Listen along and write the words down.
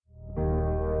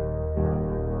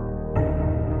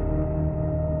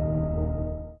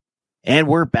And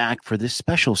we're back for this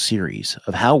special series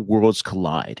of How Worlds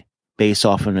Collide, based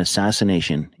off of an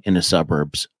assassination in the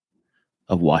suburbs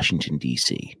of Washington,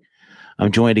 D.C.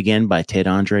 I'm joined again by Ted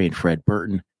Andre and Fred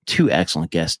Burton, two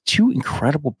excellent guests, two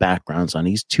incredible backgrounds on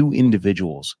these two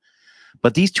individuals.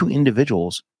 But these two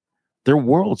individuals, their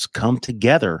worlds come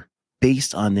together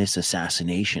based on this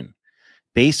assassination,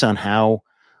 based on how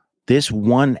this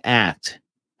one act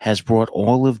has brought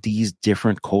all of these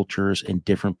different cultures and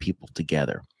different people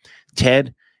together.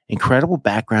 Ted, incredible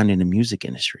background in the music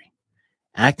industry,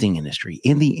 acting industry,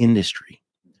 in the industry.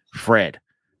 Fred,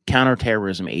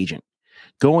 counterterrorism agent,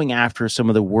 going after some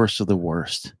of the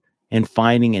worst and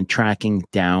finding and tracking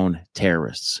down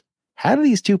terrorists. How do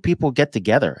these two people get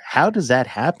together? How does that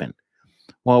happen?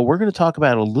 Well, we're going to talk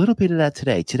about a little bit of that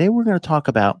today. Today, we're going to talk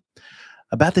about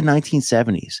the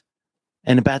 1970s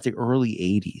and about the early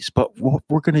 80s. But what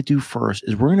we're going to do first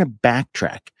is we're going to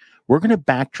backtrack. We're going to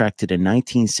backtrack to the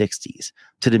 1960s,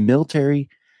 to the military,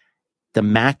 the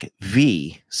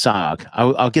MAC-V SOG.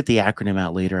 I'll get the acronym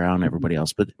out later on everybody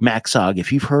else, but MAC-SOG,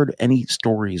 if you've heard any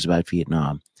stories about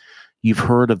Vietnam, you've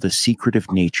heard of the secretive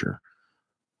nature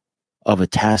of a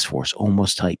task force,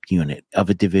 almost type unit, of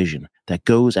a division that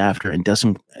goes after and does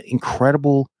some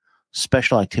incredible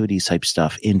special activities type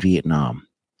stuff in Vietnam.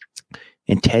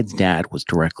 And Ted's dad was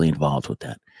directly involved with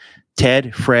that.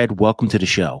 Ted, Fred, welcome to the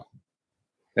show.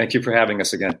 Thank you for having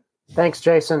us again. Thanks,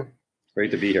 Jason.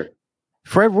 Great to be here.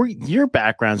 Fred, your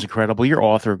background's incredible. Your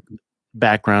author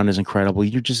background is incredible.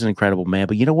 You're just an incredible man.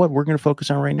 But you know what we're going to focus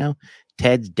on right now?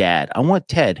 Ted's dad. I want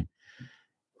Ted,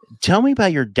 tell me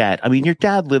about your dad. I mean, your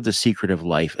dad lived a secretive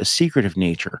life, a secretive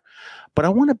nature. But I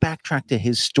want to backtrack to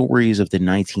his stories of the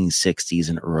 1960s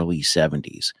and early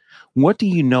 70s. What do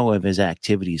you know of his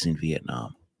activities in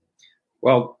Vietnam?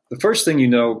 Well, the first thing you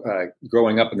know,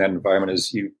 growing up in that environment,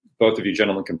 is both of you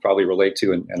gentlemen can probably relate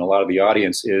to, and a lot of the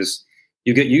audience, is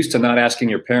you get used to not asking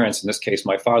your parents, in this case,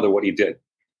 my father, what he did.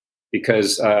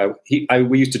 Because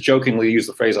we used to jokingly use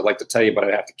the phrase, I'd like to tell you, but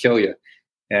I'd have to kill you.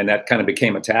 And that kind of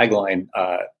became a tagline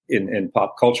in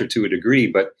pop culture to a degree.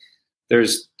 But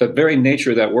there's the very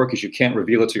nature of that work is you can't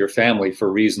reveal it to your family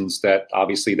for reasons that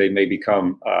obviously they may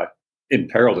become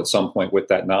imperiled at some point with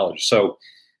that knowledge. So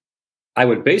I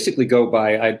would basically go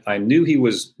by, I knew he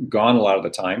was gone a lot of the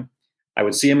time. I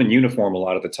would see him in uniform a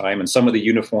lot of the time. And some of the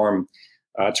uniform,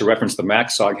 to reference the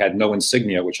MAC-SOG, had no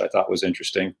insignia, which I thought was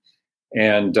interesting.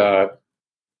 And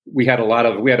we had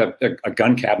a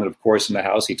gun cabinet, of course, in the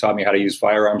house. He taught me how to use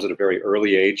firearms at a very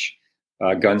early age.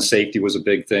 Gun safety was a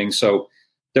big thing. So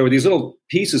there were these little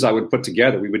pieces I would put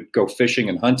together. We would go fishing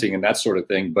and hunting and that sort of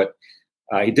thing. But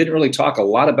he didn't really talk a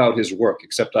lot about his work,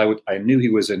 except I knew he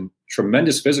was in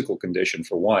tremendous physical condition,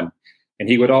 for one. And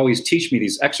he would always teach me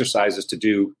these exercises to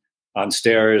do on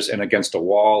stairs and against a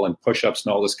wall and push-ups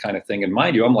and all this kind of thing. And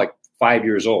mind you, I'm like 5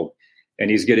 years old, and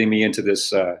he's getting me into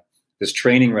this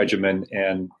training regimen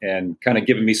and kind of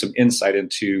giving me some insight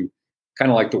into kind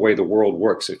of like the way the world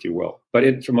works, if you will.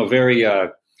 But from a very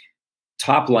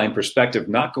top-line perspective,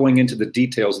 not going into the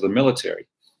details of the military.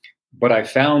 But I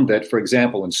found that, for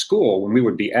example, in school, when we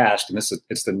would be asked, and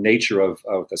it's the nature of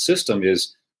the system,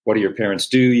 is what do your parents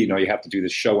do? You know, you have to do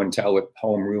this show and tell at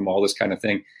homeroom, all this kind of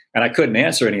thing. And I couldn't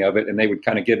answer any of it. And they would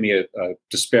kind of give me a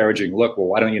disparaging look. Well,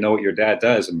 why don't you know what your dad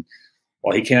does? And,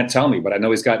 well, he can't tell me, but I know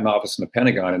he's got an office in the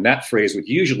Pentagon. And that phrase would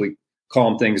usually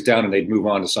calm things down and they'd move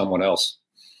on to someone else.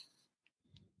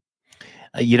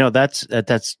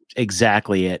 That's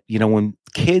exactly it. When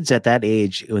kids at that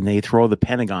age, when they throw the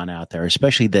Pentagon out there,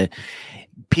 especially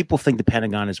people think the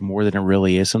Pentagon is more than it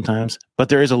really is sometimes, but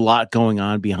there is a lot going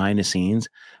on behind the scenes.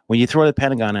 When you throw the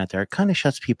Pentagon out there, it kind of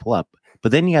shuts people up.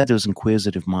 But then you had those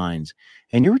inquisitive minds.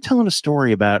 And you were telling a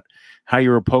story about how you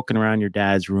were poking around your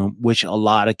dad's room, which a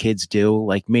lot of kids do.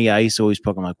 Like me, I used to always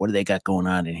poke. I'm like, what do they got going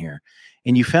on in here?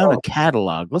 And you found a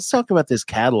catalog. Let's talk about this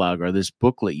catalog or this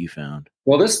booklet you found.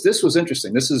 Well, this was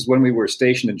interesting. This is when we were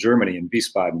stationed in Germany, in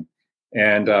Wiesbaden.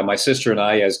 And my sister and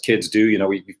I, as kids do,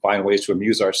 we find ways to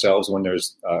amuse ourselves when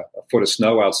there's a foot of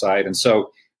snow outside. And so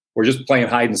we're just playing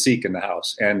hide and seek in the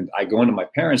house. And I go into my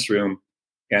parents' room,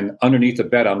 and underneath the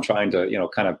bed, I'm trying to,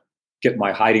 kind of get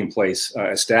my hiding place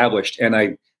established. And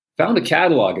I found a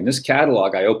catalog. In this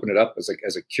catalog, I open it up as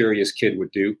a curious kid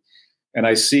would do. And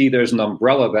I see there's an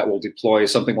umbrella that will deploy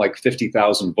something like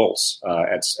 50,000 volts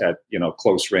at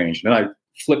close range. And then I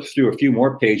flip through a few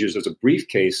more pages. There's a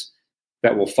briefcase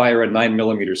that will fire a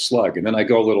 9mm slug. And then I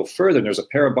go a little further, and there's a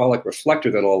parabolic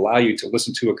reflector that will allow you to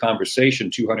listen to a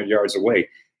conversation 200 yards away.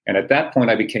 And at that point,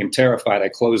 I became terrified. I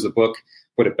closed the book,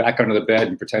 put it back under the bed,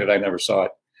 and pretended I never saw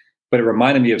it. But it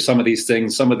reminded me of some of these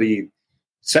things, some of the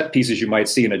set pieces you might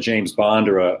see in a James Bond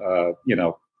or a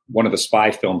one of the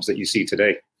spy films that you see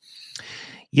today.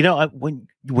 You know,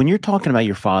 when you're talking about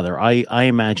your father, I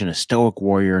imagine a stoic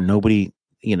warrior. Nobody,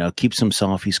 keeps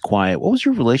himself. He's quiet. What was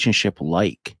your relationship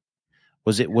like?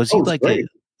 Was he like great.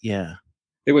 Yeah.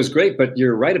 It was great, but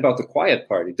you're right about the quiet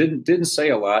part. He didn't say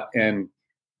a lot,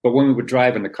 but when we would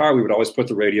drive in the car, we would always put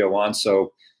the radio on.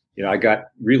 So, I got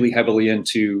really heavily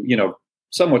into,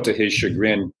 somewhat to his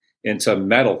chagrin, into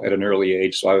metal at an early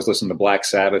age. So I was listening to Black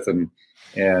Sabbath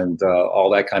and all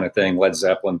that kind of thing, Led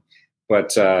Zeppelin.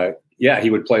 But he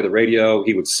would play the radio.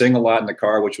 He would sing a lot in the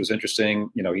car, which was interesting.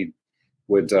 He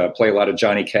would play a lot of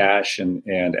Johnny Cash and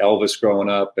Elvis growing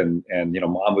up, and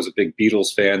Mom was a big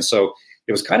Beatles fan. So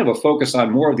it was kind of a focus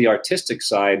on more of the artistic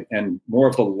side and more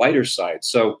of the lighter side.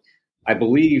 So I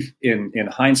believe in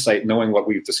hindsight, knowing what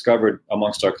we've discovered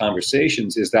amongst our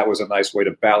conversations, is that was a nice way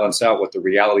to balance out what the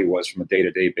reality was from a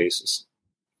day-to-day basis.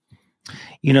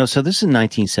 So this is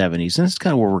 1970s, and this is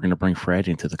kind of where we're going to bring Fred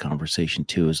into the conversation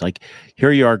too. Is like,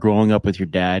 here you are growing up with your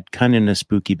dad, kind of in a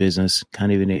spooky business,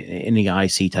 kind of in the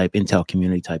IC type, intel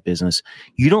community type business.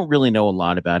 You don't really know a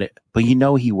lot about it, but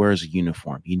he wears a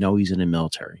uniform. He's in the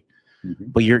military. Mm-hmm.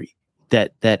 But you're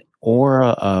that aura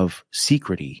of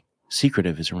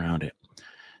secretive is around it.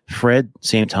 Fred,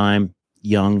 same time,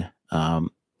 young.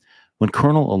 When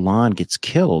Colonel Alon gets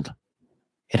killed,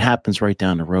 it happens right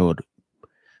down the road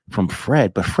from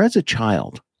Fred, but Fred's a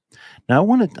child. Now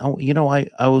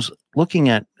I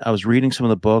was reading some of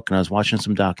the book, and I was watching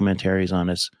some documentaries on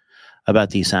this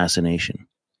about the assassination.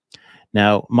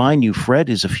 Now, mind you, Fred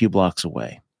is a few blocks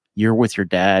away. You're with your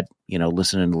dad,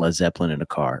 listening to Led Zeppelin in a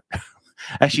car.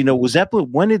 Actually, was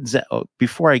Zeppelin,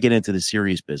 before I get into the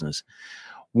serious business,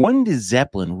 when did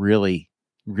Zeppelin really,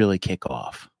 really kick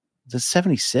off? Is it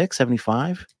 76,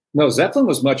 75? No, Zeppelin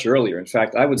was much earlier. In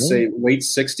fact, I would say late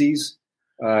 60s,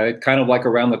 kind of like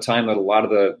around the time that a lot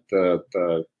of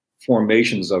the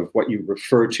formations of what you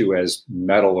refer to as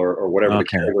metal or whatever the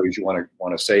categories you want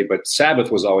to say. But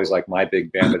Sabbath was always like my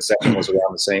big band, but Zeppelin was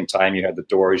around the same time. You had the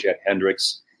Doors, you had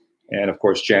Hendrix, and of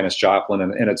course Janis Joplin,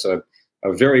 and it's a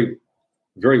very,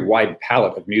 very wide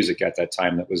palette of music at that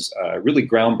time that was really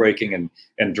groundbreaking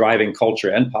and driving culture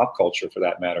and pop culture for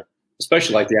that matter,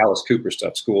 especially like the Alice Cooper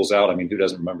stuff, School's Out. I mean, who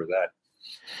doesn't remember that?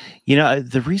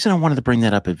 The reason I wanted to bring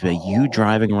that up is you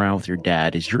driving around with your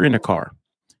dad is you're in a car.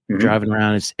 You're driving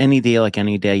around. It's any day like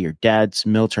any day. Your dad's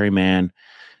military man,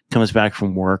 comes back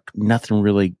from work. Nothing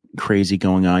really crazy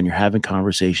going on. You're having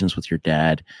conversations with your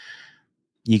dad.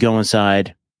 You go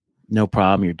inside. No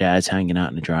problem. Your dad's hanging out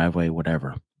in the driveway,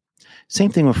 whatever. Same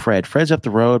thing with Fred. Fred's up the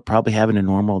road, probably having a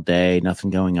normal day, nothing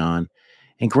going on.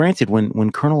 And granted,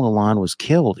 when Colonel Alon was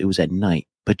killed, it was at night.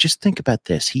 But just think about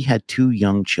this. He had two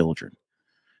young children,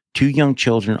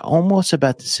 almost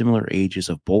about the similar ages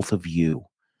of both of you.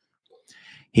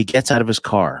 He gets out of his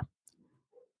car.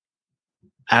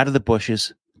 Out of the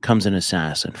bushes comes an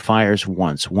assassin, fires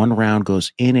once. One round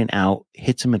goes in and out,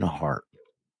 hits him in the heart.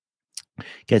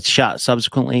 Gets shot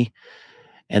subsequently,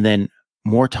 and then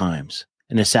more times.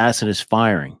 An assassin is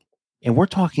firing. And we're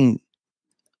talking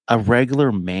a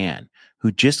regular man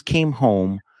who just came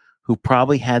home, who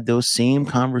probably had those same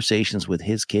conversations with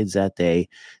his kids that day,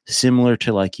 similar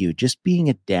to like you, just being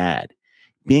a dad,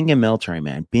 being a military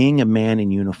man, being a man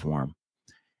in uniform,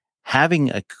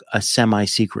 having a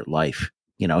semi-secret life.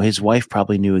 His wife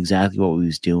probably knew exactly what he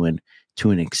was doing to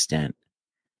an extent.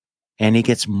 And he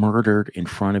gets murdered in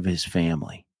front of his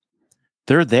family.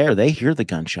 They're there. They hear the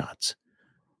gunshots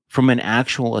from an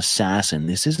actual assassin.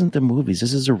 This isn't the movies.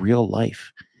 This is a real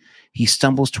life. He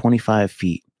stumbles 25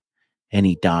 feet and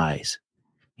he dies.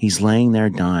 He's laying there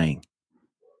dying.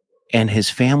 And his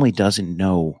family doesn't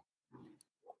know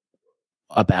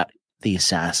about the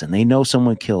assassin. They know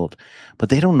someone killed, but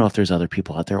they don't know if there's other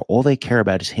people out there. All they care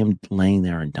about is him laying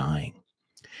there and dying.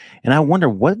 And I wonder,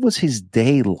 what was his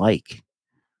day like?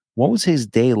 What was his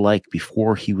day like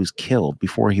before he was killed,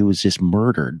 before he was just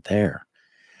murdered there?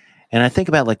 And I think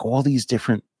about like all these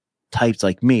different types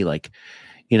like me, like,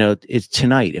 it's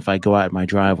tonight, if I go out in my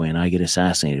driveway and I get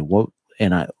assassinated,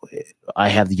 and I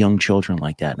have the young children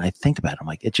like that. And I think about it, I'm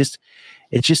like, it's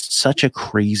just such a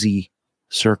crazy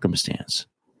circumstance.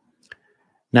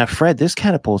 Now, Fred, this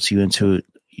catapults you into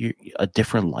a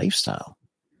different lifestyle.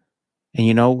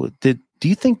 And, do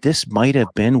you think this might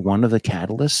have been one of the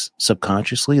catalysts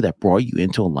subconsciously that brought you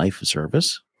into a life of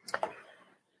service?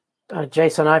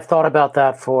 Jason, I've thought about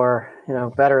that for,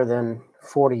 better than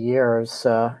 40 years.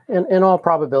 In all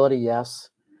probability, yes.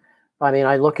 I mean,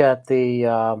 I look at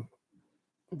the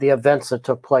events that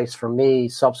took place for me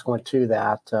subsequent to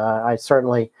that. I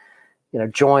certainly,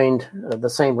 joined the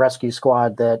same rescue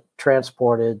squad that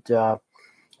transported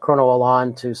Colonel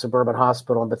Alon to Suburban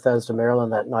Hospital in Bethesda,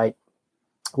 Maryland that night.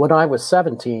 When I was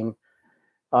 17,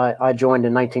 I joined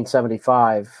in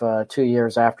 1975, 2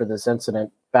 years after this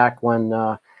incident, back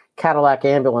when Cadillac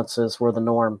ambulances were the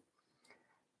norm.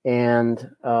 And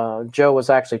Joe was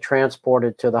actually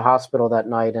transported to the hospital that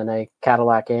night in a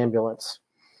Cadillac ambulance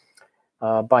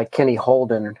by Kenny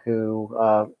Holden,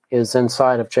 who is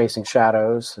inside of Chasing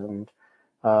Shadows, and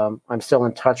I'm still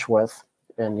in touch with,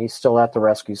 and he's still at the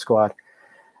rescue squad.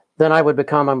 Then I would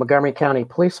become a Montgomery County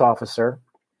police officer,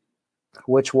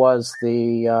 which was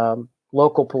the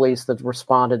local police that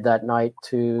responded that night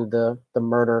to the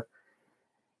murder.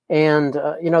 And,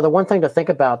 the one thing to think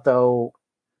about, though,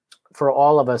 for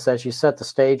all of us, as you set the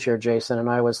stage here, Jason, and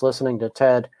I was listening to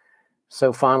Ted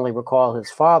so fondly recall his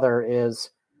father, is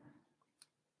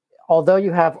although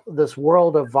you have this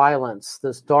world of violence,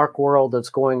 this dark world that's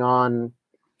going on,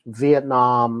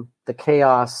 Vietnam, the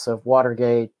chaos of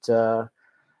Watergate, the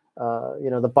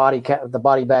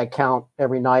body bag count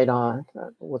every night on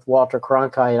with Walter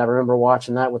Cronkite. I remember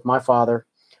watching that with my father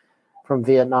from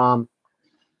Vietnam.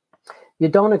 You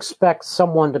don't expect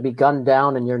someone to be gunned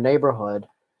down in your neighborhood.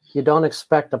 You don't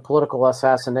expect a political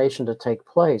assassination to take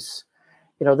place.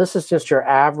 This is just your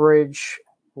average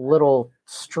little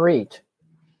street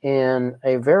in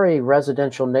a very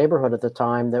residential neighborhood at the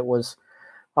time that was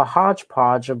a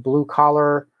hodgepodge of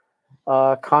blue-collar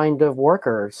kind of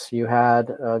workers. You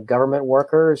had government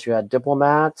workers, you had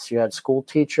diplomats, you had school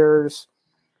teachers.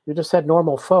 You just had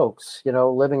normal folks,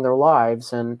 living their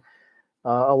lives. And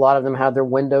a lot of them had their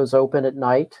windows open at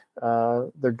night.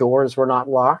 Their doors were not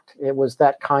locked. It was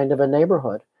that kind of a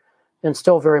neighborhood, and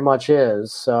still very much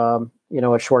is, a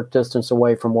short distance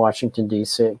away from Washington,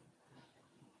 D.C.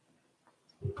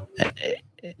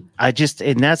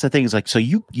 And that's the thing, is like, so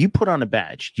you put on a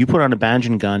badge,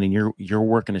 and gun, and you're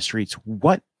working the streets.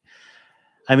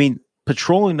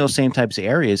 Patrolling those same types of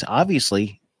areas,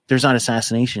 obviously there's not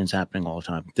assassinations happening all the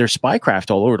time. There's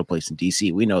spycraft all over the place in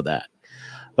DC. We know that.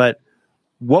 But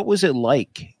what was it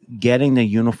like getting the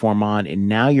uniform on, and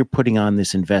now you're putting on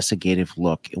this investigative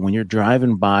look, and when you're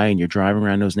driving by and you're driving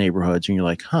around those neighborhoods and you're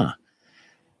like,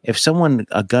 if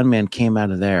a gunman came out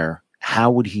of there,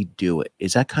 how would he do it?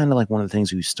 Is that kind of like one of the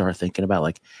things we start thinking about?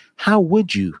 Like, how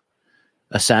would you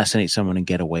assassinate someone and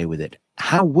get away with it?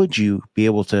 How would you be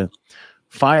able to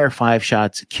fire 5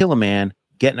 shots, kill a man,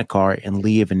 get in a car, and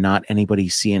leave, and not anybody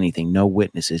see anything? No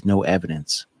witnesses, no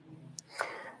evidence.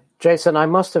 Jason, I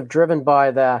must have driven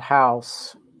by that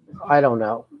house, I don't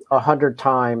know, 100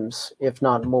 times, if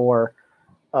not more,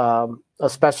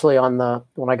 especially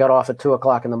when I got off at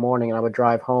 2:00 in the morning and I would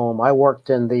drive home. I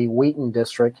worked in the Wheaton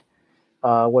district,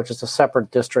 which is a separate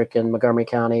district in Montgomery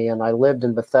County, and I lived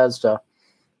in Bethesda,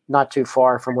 not too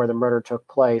far from where the murder took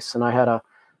place. And I had a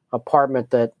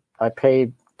apartment that I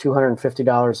paid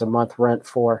 $250 a month rent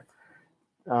for.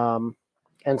 And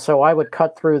so I would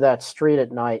cut through that street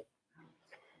at night.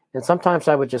 And sometimes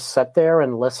I would just sit there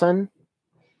and listen.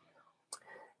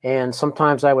 And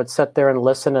sometimes I would sit there and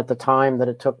listen at the time that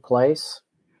it took place.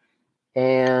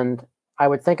 And I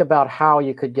would think about how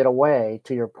you could get away,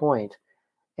 to your point.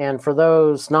 And for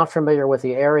those not familiar with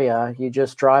the area, you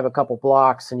just drive a couple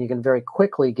blocks and you can very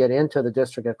quickly get into the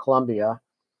District of Columbia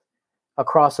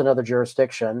across another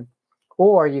jurisdiction.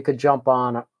 Or you could jump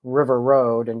on River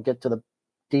Road and get to the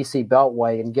DC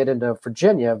Beltway and get into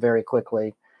Virginia very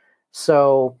quickly.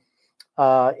 So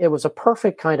it was a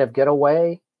perfect kind of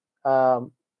getaway.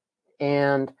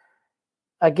 And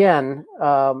again,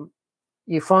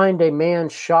 you find a man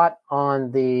shot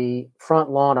on the front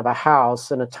lawn of a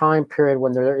house in a time period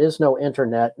when there is no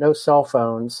internet, no cell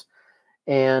phones,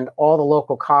 and all the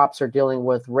local cops are dealing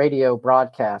with radio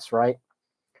broadcasts, right?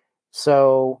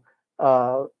 So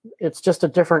it's just a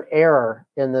different era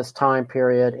in this time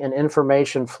period, and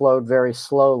information flowed very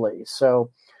slowly.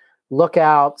 So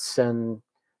lookouts and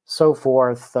so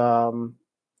forth,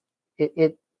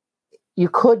 you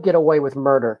could get away with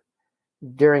murder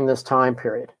during this time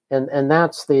period. And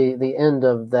that's the end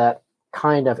of that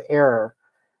kind of error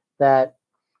that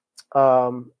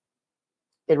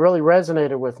it really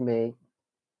resonated with me.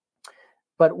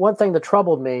 But one thing that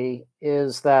troubled me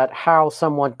is that how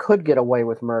someone could get away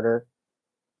with murder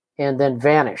and then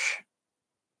vanish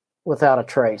without a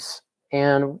trace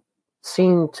and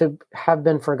seem to have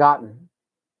been forgotten.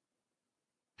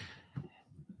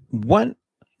 What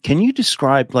can you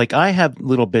describe? Like, I have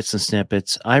little bits and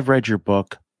snippets. I've read your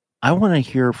book. I want to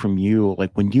hear from you,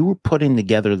 like when you were putting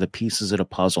together the pieces of the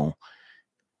puzzle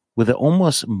with an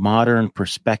almost modern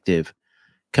perspective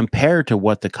compared to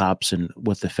what the cops and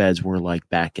what the feds were like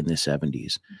back in the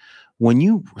 70s. When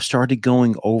you started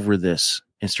going over this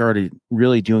and started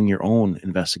really doing your own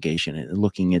investigation and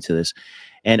looking into this,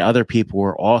 and other people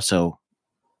were also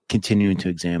continuing to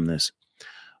examine this.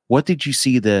 What did you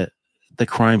see the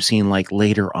crime scene like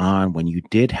later on when you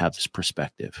did have this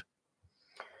perspective?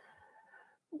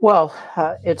 Well,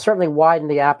 it certainly widened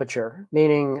the aperture,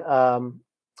 meaning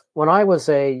when I was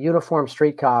a uniformed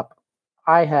street cop,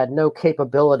 I had no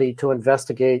capability to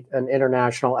investigate an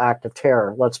international act of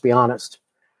terror. Let's be honest.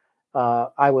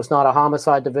 I was not a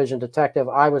homicide division detective.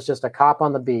 I was just a cop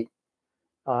on the beat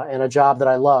in a job that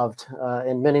I loved.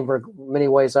 In many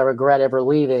ways, I regret ever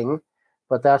leaving,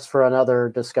 but that's for another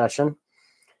discussion.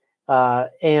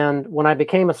 And when I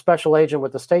became a special agent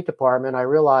with the State Department, I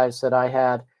realized that I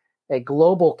had a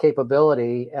global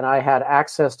capability and I had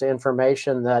access to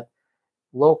information that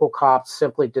local cops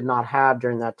simply did not have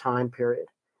during that time period.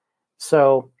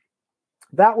 So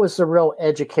that was the real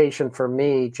education for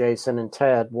me, Jason and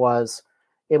Ted, it was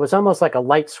almost like a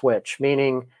light switch,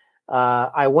 meaning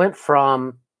I went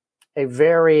from a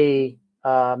very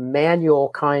manual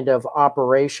kind of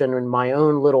operation in my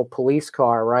own little police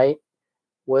car, right,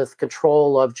 with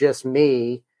control of just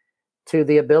me, to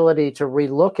the ability to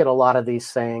relook at a lot of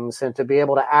these things and to be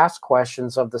able to ask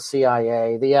questions of the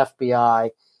CIA, the FBI.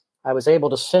 I was able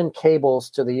to send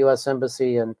cables to the U.S.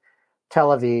 Embassy in Tel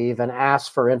Aviv and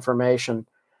ask for information.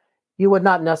 You would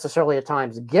not necessarily at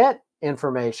times get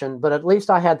information, but at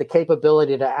least I had the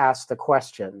capability to ask the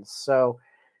questions. So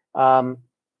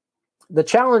the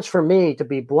challenge for me, to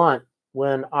be blunt,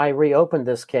 when I reopened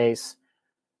this case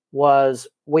was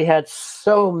we had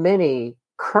so many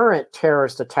current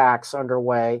terrorist attacks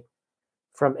underway,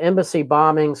 from embassy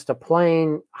bombings to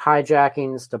plane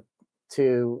hijackings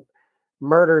to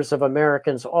murders of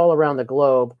Americans all around the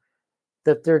globe,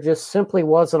 that there just simply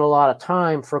wasn't a lot of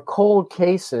time for cold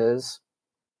cases.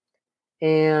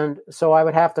 And so I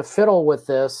would have to fiddle with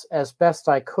this as best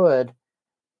I could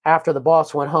after the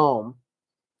boss went home,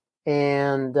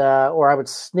 and or I would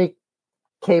sneak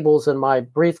cables in my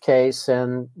briefcase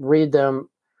and read them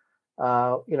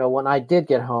when I did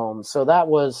get home. So that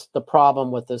was the problem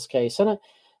with this case. And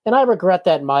I regret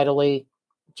that mightily,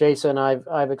 Jason.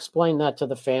 I've explained that to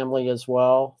the family as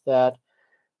well, that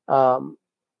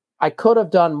I could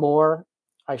have done more.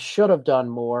 I should have done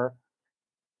more.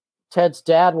 Ted's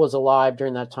dad was alive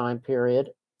during that time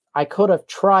period. I could have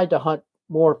tried to hunt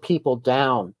more people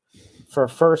down for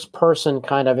first-person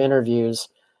kind of interviews,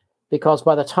 because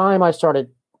by the time I started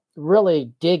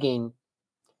really digging,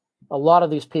 a lot of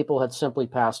these people had simply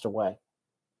passed away.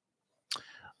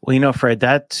 Well, Fred,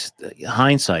 that's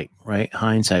hindsight, right?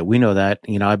 Hindsight. We know that.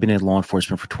 I've been in law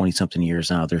enforcement for 20-something years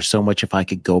now. There's so much, if I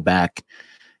could go back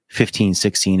 15,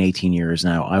 16, 18 years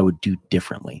now, I would do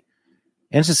differently.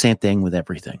 And it's the same thing with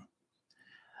everything.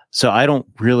 So I don't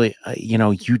really,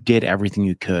 you did everything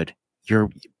you could.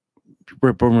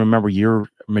 Remember, you're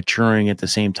maturing at the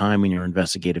same time in your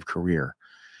investigative career.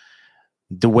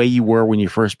 The way you were when you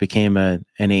first became an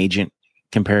agent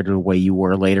compared to the way you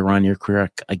were later on in your career,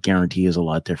 I guarantee is a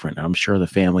lot different. I'm sure the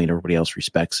family and everybody else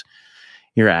respects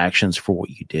your actions for what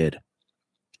you did.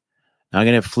 Now I'm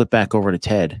going to flip back over to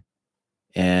Ted,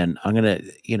 and I'm going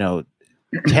to,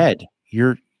 Ted,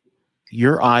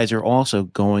 your eyes are also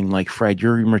going like Fred.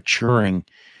 You're maturing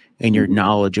in your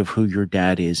knowledge of who your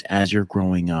dad is as you're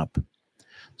growing up.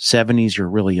 70s, you're a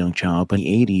really young child, but in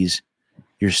the 80s,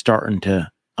 you're starting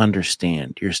to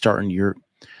understand.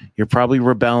 You're probably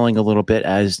rebelling a little bit,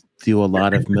 as do a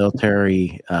lot of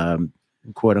military,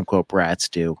 quote unquote, brats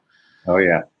do. Oh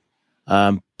yeah.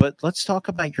 But let's talk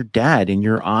about your dad and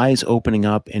your eyes opening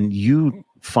up and you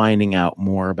finding out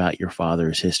more about your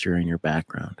father's history and your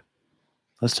background.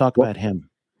 Let's talk about him.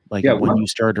 When you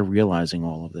started realizing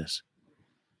all of this.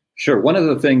 Sure. One of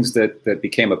the things that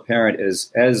became apparent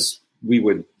is, as we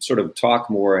would sort of talk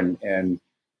more, and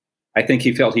I think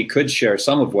he felt he could share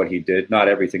some of what he did, not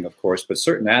everything, of course, but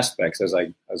certain aspects as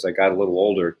I got a little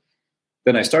older,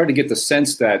 then I started to get the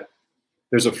sense that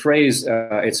there's a phrase,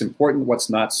 it's important what's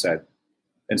not said.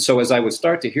 And so as I would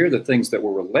start to hear the things that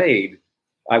were relayed,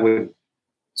 I would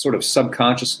sort of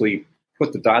subconsciously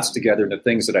put the dots together into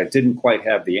things that I didn't quite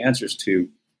have the answers to.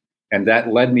 And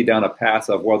that led me down a path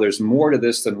of, well, there's more to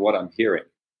this than what I'm hearing.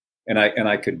 And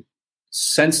I could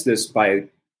sense this by,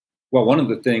 well, one of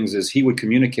the things is he would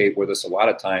communicate with us a lot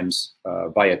of times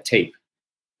via tape.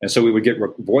 And so we would get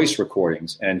voice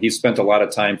recordings. And he spent a lot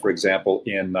of time, for example,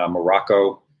 in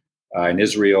Morocco, in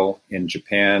Israel, in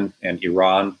Japan, and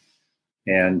Iran.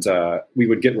 And we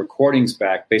would get recordings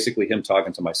back, basically him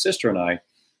talking to my sister and I.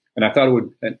 And I thought it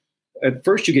would, at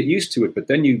first you get used to it, but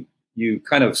then you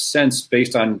kind of sense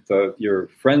based on your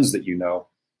friends that you know.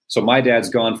 So my dad's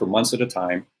gone for months at a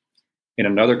time in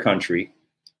another country.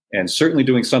 and certainly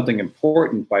doing something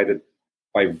important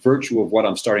by virtue of what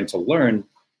I'm starting to learn.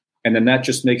 And then that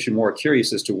just makes you more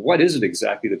curious as to what is it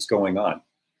exactly that's going on.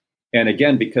 And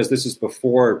again, because this is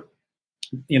before,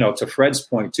 to Fred's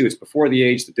point too, it's before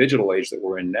the digital age that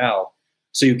we're in now.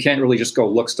 So you can't really just go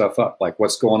look stuff up, like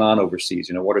what's going on overseas.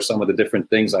 What are some of the different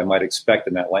things I might expect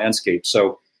in that landscape?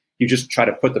 So you just try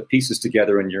to put the pieces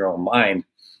together in your own mind.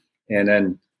 And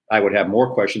then I would have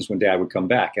more questions when Dad would come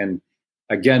back. And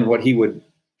again, what he would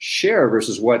share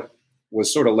versus what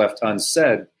was sort of left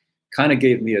unsaid kind of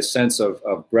gave me a sense of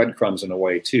breadcrumbs in a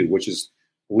way too, which is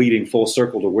leading full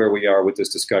circle to where we are with this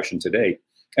discussion today.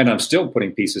 And I'm still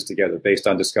putting pieces together based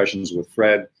on discussions with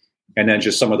Fred, and then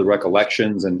just some of the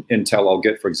recollections and intel I'll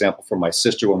get, for example, from my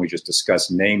sister when we just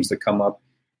discuss names that come up.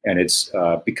 And it's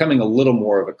becoming a little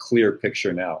more of a clear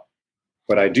picture now.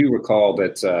 But I do recall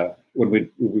that when we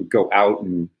would go out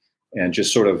and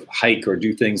just sort of hike or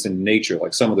do things in nature,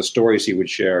 like some of the stories he would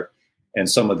share and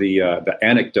some of the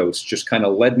anecdotes just kind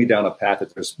of led me down a path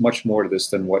that there's much more to this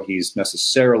than what he's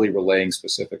necessarily relaying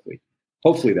specifically.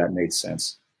 Hopefully that made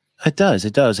sense. It does.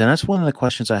 And that's one of the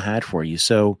questions I had for you.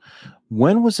 So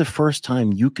when was the first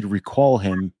time you could recall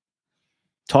him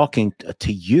talking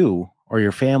to you or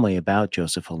your family about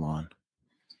Joseph Alon?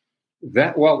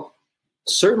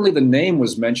 Certainly the name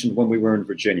was mentioned when we were in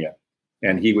Virginia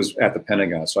and he was at the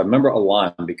Pentagon. So I remember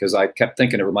Alon because I kept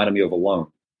thinking it reminded me of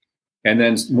Alone. And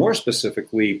then more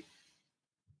specifically,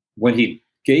 when he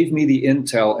gave me the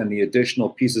intel and the additional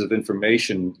pieces of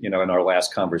information, in our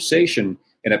last conversation,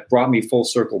 and it brought me full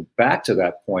circle back to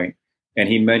that point. And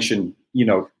he mentioned,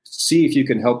 see if you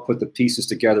can help put the pieces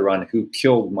together on who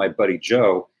killed my buddy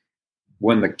Joe.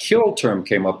 When the kill term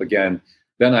came up again,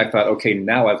 then I thought, okay,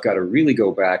 now I've got to really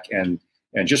go back and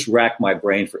just rack my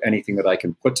brain for anything that I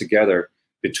can put together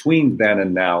between then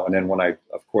and now. And then when I,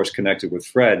 of course, connected with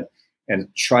Fred and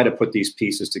try to put these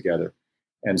pieces together.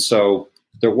 And so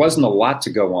there wasn't a lot to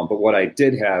go on, but what I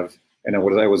did have, and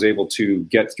what I was able to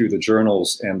get through the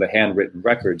journals and the handwritten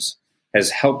records,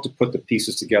 has helped to put the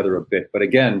pieces together a bit. But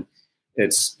again,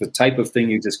 it's the type of thing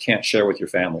you just can't share with your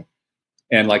family.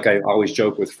 And like I always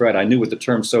joke with Fred, I knew what the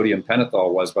term sodium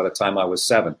pentothal was by the time I was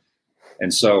 7.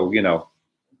 And so,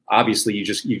 obviously you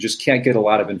just can't get a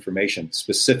lot of information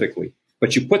specifically,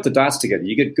 but you put the dots together.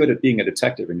 You get good at being a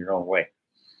detective in your own way.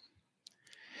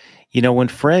 When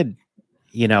Fred,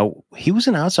 he was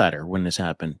an outsider when this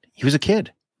happened. He was a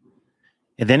kid.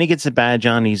 And then he gets a badge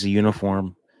on, he's a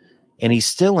uniform, and he's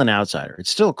still an outsider.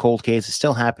 It's still a cold case. It's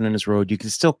still happening in his road. You can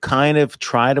still kind of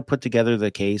try to put together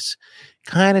the case,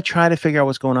 kind of try to figure out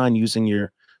what's going on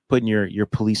putting your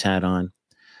police hat on.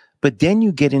 But then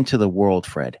you get into the world,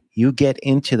 Fred. You get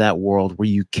into that world where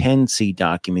you can see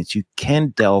documents. You can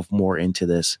delve more into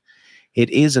this. It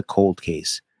is a cold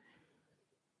case.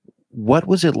 What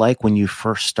was it like when you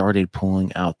first started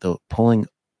pulling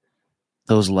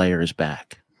those layers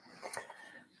back?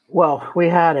 Well, we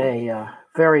had a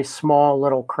very small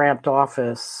little cramped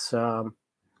office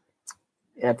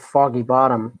at Foggy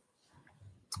Bottom,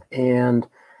 and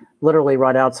literally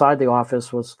right outside the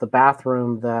office was the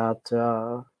bathroom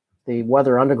that the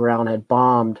Weather Underground had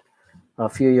bombed a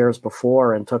few years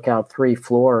before and took out 3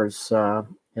 floors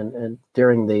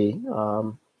during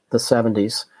the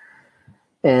 70s.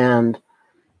 And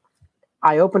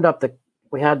I opened up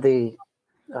we had the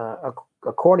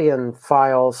accordion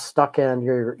files stuck in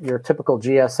your typical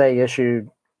GSA issued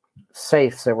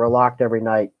safes that were locked every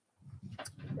night.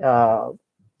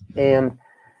 And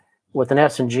with an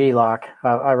S&G lock,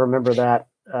 I remember that.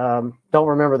 Don't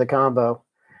remember the combo,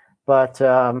 but,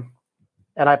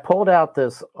 and I pulled out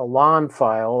this Alon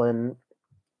file and,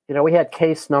 we had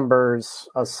case numbers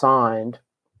assigned.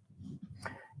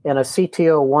 And a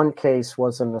CTO1 case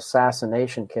was an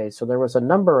assassination case. So there was a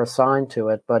number assigned to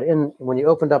it. But when you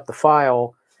opened up the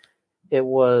file, it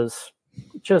was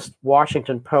just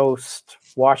Washington Post,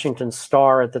 Washington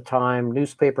Star at the time,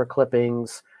 newspaper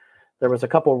clippings. There was a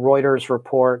couple Reuters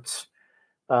reports.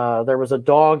 There was a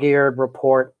dog-eared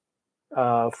report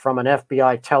from an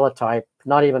FBI teletype,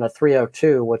 not even a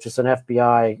 302, which is an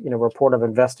FBI report of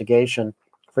investigation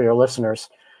for your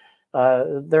listeners.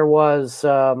 There was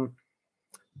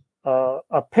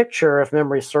a picture, if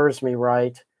memory serves me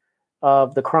right,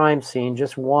 of the crime scene,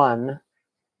 just one.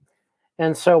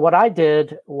 And so what I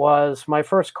did was my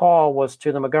first call was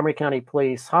to the Montgomery County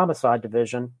Police Homicide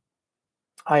Division.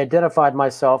 I identified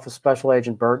myself as Special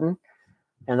Agent Burton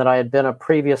and that I had been a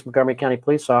previous Montgomery County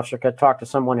police officer, could talk to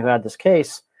someone who had this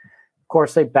case. Of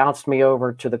course, they bounced me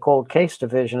over to the Cold Case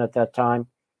Division at that time.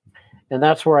 And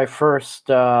that's where I first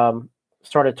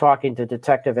started talking to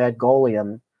Detective Ed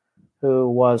Golian, who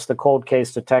was the cold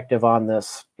case detective on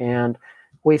this. And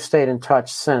we've stayed in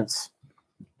touch since.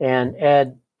 And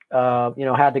Ed,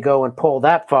 had to go and pull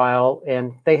that file,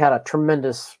 and they had a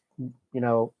tremendous,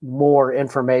 more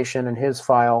information in his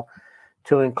file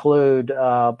to include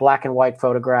black and white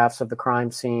photographs of the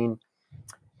crime scene,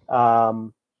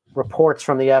 reports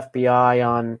from the FBI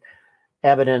on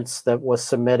evidence that was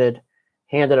submitted,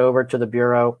 handed over to the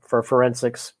Bureau for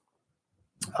forensics.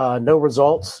 No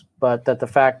results, but that the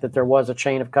fact that there was a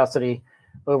chain of custody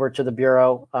over to the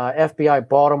Bureau. FBI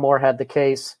Baltimore had the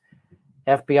case.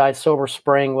 FBI Silver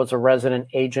Spring was a resident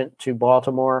agent to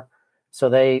Baltimore, so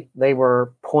they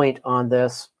were point on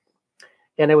this.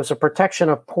 And it was a protection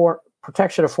of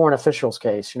foreign officials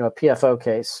case, a PFO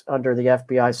case under the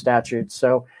FBI statute.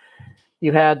 So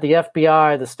you had the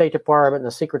FBI, the State Department, and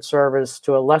the Secret Service,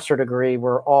 to a lesser degree,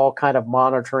 were all kind of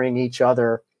monitoring each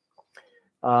other.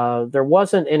 There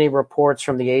wasn't any reports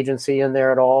from the agency in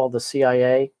there at all, the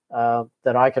CIA,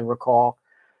 that I can recall.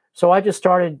 So I just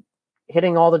started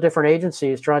hitting all the different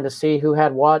agencies, trying to see who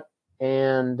had what,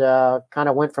 and kind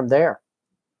of went from there.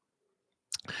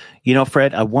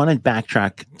 Fred, I want to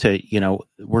backtrack to,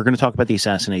 we're going to talk about the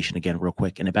assassination again real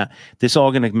quick, and about this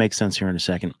all going to make sense here in a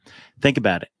second. Think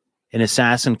about it. An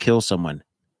assassin kills someone.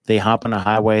 They hop on a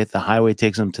highway. The highway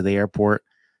takes them to the airport,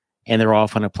 and they're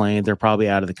off on a plane. They're probably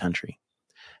out of the country.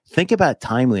 Think about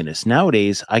timeliness.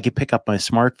 Nowadays, I could pick up my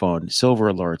smartphone,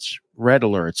 silver alerts, red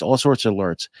alerts, all sorts of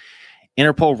alerts.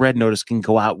 Interpol red notice can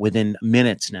go out within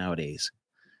minutes nowadays.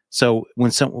 So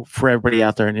for everybody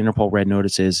out there, an Interpol red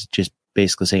notice is just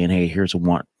basically saying, hey, here's a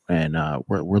warrant. And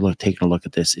we're taking a look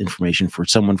at this information for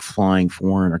someone flying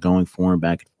foreign or going foreign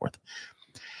back and forth.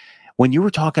 When you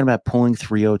were talking about pulling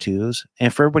 302s,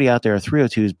 and for everybody out there, a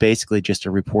 302 is basically just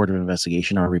a report of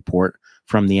investigation or a report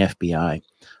from the FBI.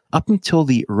 Up until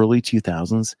the early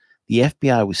 2000s, the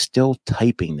FBI was still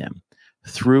typing them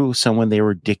through someone they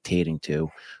were dictating to,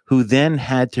 who then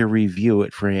had to review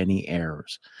it for any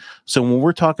errors. So when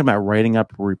we're talking about writing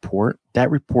up a report,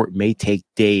 that report may take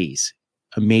days,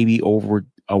 maybe over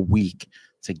a week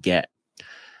to get.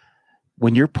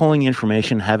 When you're pulling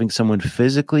information, having someone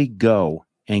physically go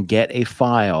and get a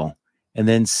file and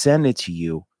then send it to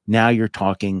you, now you're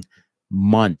talking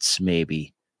months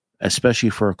maybe, especially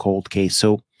for a cold case.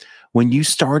 So when you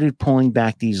started pulling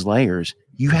back these layers,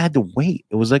 you had to wait.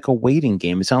 It was like a waiting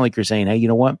game. It's not like you're saying, hey, you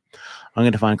know what? I'm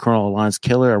going to find Colonel Alon's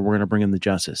killer and we're going to bring him to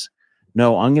justice.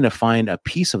 No, I'm going to find a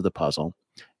piece of the puzzle,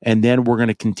 and then we're going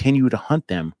to continue to hunt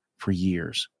them for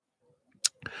years.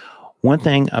 One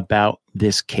thing about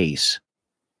this case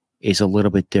is a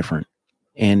little bit different.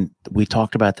 And we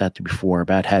talked about that before,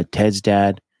 about how Ted's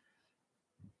dad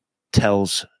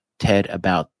tells Ted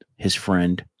about his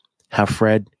friend, how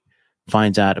Fred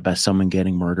finds out about someone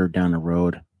getting murdered down the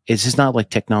road. It's just not like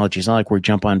technology. It's not like we're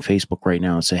jump on Facebook right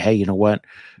now and say, hey, you know what?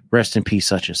 Rest in peace,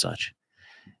 such and such.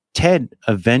 Ted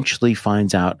eventually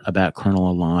finds out about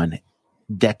Colonel Alon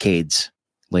decades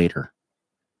later.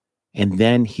 And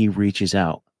then he reaches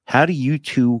out. How do you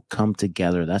two come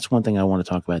together? That's one thing I want to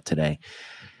talk about today.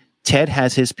 Ted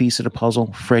has his piece of the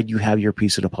puzzle. Fred, you have your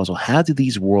piece of the puzzle. How do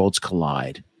these worlds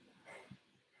collide?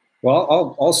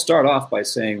 Well, I'll start off by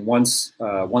saying once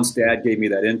Dad gave me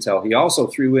that intel, he also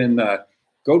threw in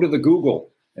go to the Google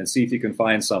and see if you can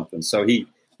find something. So he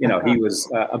was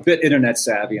a bit internet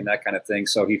savvy and that kind of thing.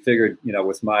 So he figured,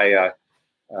 with my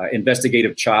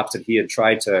investigative chops that he had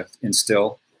tried to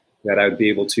instill, that I would be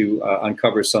able to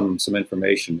uncover some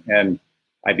information. And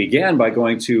I began by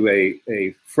going to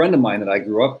a friend of mine that I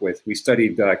grew up with. We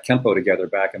studied Kempo together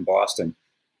back in Boston,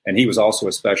 and he was also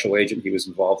a special agent. He was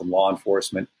involved in law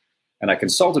enforcement. And I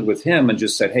consulted with him and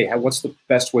just said, hey, what's the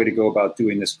best way to go about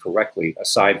doing this correctly,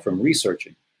 aside from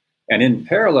researching? And in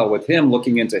parallel with him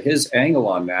looking into his angle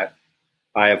on that,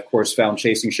 I, of course, found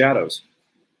Chasing Shadows.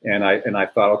 And I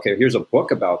thought, okay, here's a book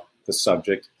about the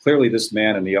subject. Clearly, this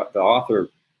man and the author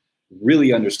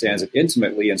really understands it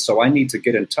intimately. And so I need to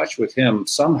get in touch with him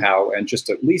somehow and just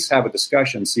at least have a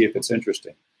discussion, see if it's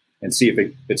interesting, and see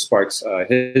if it sparks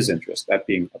his interest, that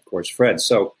being, of course, Fred.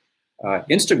 So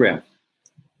Instagram.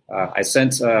 I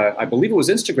sent, I believe it was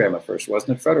Instagram at first,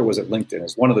 wasn't it, Fred, or was it LinkedIn?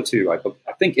 It's one of the two.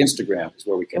 I think Instagram is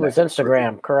where we connected. It was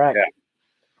Instagram, correct. Yeah.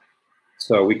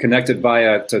 So we connected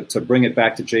via, to bring it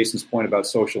back to Jason's point about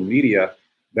social media,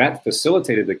 that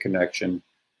facilitated the connection,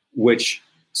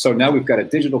 so now we've got a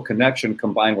digital connection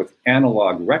combined with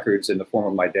analog records in the form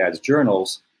of my dad's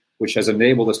journals, which has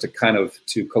enabled us to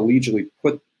collegially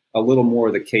put a little more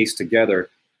of the case together.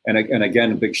 And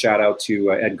again, a big shout out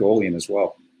to Ed Golian as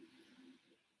well.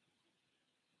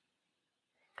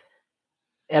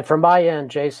 And from my end,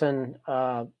 Jason,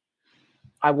 I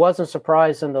wasn't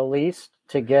surprised in the least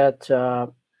to get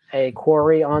a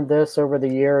query on this over the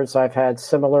years. I've had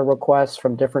similar requests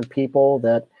from different people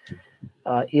that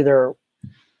either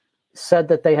said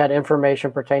that they had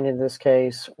information pertaining to this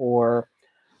case or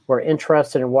were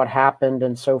interested in what happened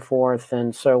and so forth.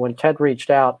 And so when Ted reached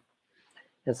out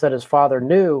and said his father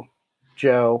knew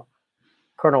Joe,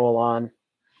 Colonel Alon,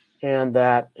 and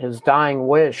that his dying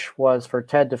wish was for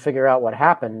Ted to figure out what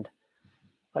happened,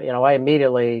 I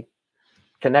immediately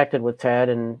connected with Ted,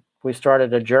 and we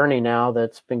started a journey now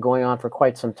that's been going on for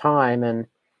quite some time. And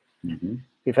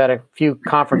we've had a few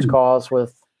conference calls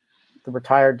with the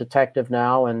retired detective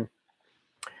now, and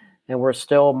we're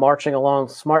still marching along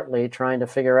smartly, trying to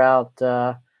figure out,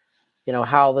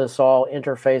 how this all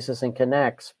interfaces and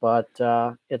connects. But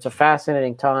it's a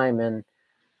fascinating time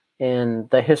in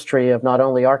the history of not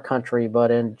only our country, but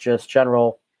in just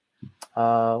general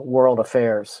world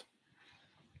affairs.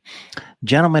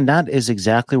 Gentlemen, that is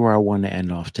exactly where I want to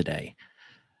end off today.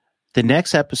 The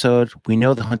next episode, we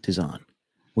know the hunt is on.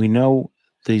 We know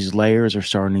these layers are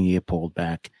starting to get pulled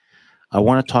back. I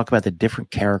want to talk about the different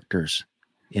characters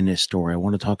in this story. I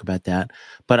want to talk about that.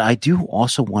 But I do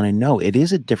also want to know it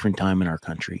is a different time in our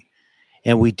country.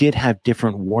 And we did have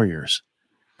different warriors,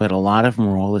 but a lot of them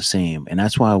are all the same. And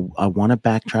that's why I want to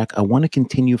backtrack. I want to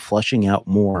continue flushing out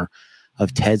more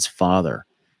of Ted's father,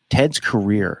 Ted's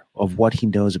career, of what he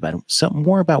knows about him, something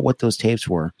more about what those tapes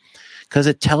were, because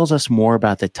it tells us more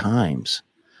about the times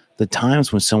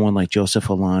when someone like Joseph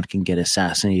Alon can get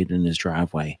assassinated in his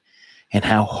driveway and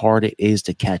how hard it is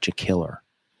to catch a killer.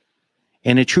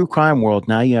 In a true crime world,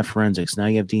 now you have forensics, now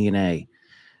you have DNA.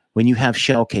 When you have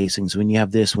shell casings, when you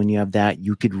have this, when you have that,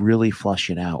 you could really flush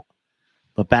it out.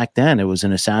 But back then, it was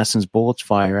an assassin's bullets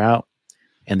fire out,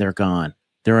 and they're gone.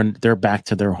 They're back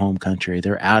to their home country.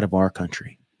 They're out of our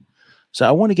country. So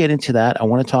I want to get into that. I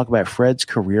want to talk about Fred's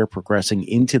career progressing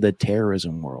into the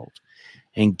terrorism world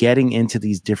and getting into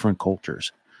these different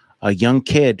cultures. A young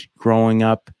kid growing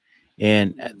up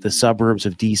in the suburbs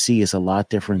of D.C. is a lot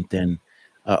different than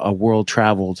a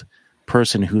world-traveled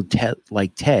person who,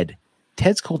 like Ted.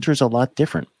 Ted's culture is a lot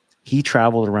different. He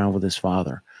traveled around with his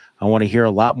father. I want to hear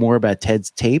a lot more about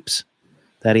Ted's tapes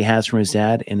that he has from his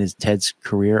dad and Ted's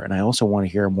career. And I also want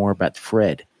to hear more about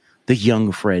Fred, the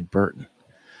young Fred Burton.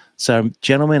 So,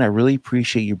 gentlemen, I really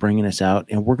appreciate you bringing us out.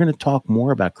 And we're going to talk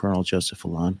more about Colonel Joseph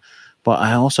Alon. But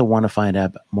I also want to find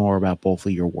out more about both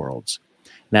of your worlds.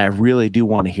 Now, I really do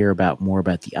want to hear more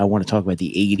about I want to talk about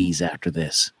the 80s after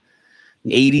this.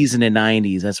 The 80s and the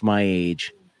 90s, that's my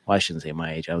age. Well, I shouldn't say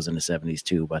my age. I was in the 70s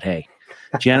too. But hey,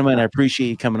 gentlemen, I appreciate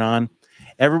you coming on.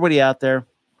 Everybody out there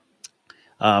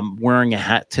wearing a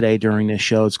hat today during this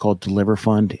show. It's called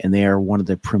DeliverFund, and they are one of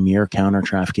the premier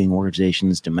counter-trafficking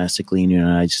organizations domestically in the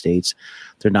United States.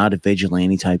 They're not a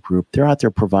vigilante type group. They're out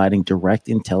there providing direct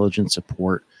intelligence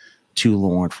support to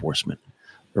law enforcement.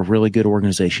 A really good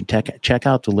organization. Check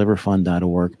out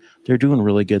DeliverFund.org. They're doing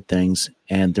really good things,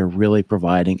 and they're really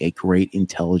providing a great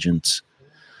intelligence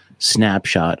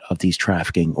snapshot of these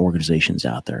trafficking organizations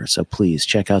out there. So please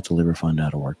check out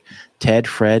DeliverFund.org. Ted,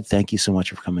 Fred, thank you so much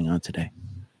for coming on today.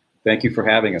 Thank you for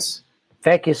having us.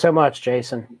 Thank you so much,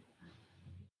 Jason.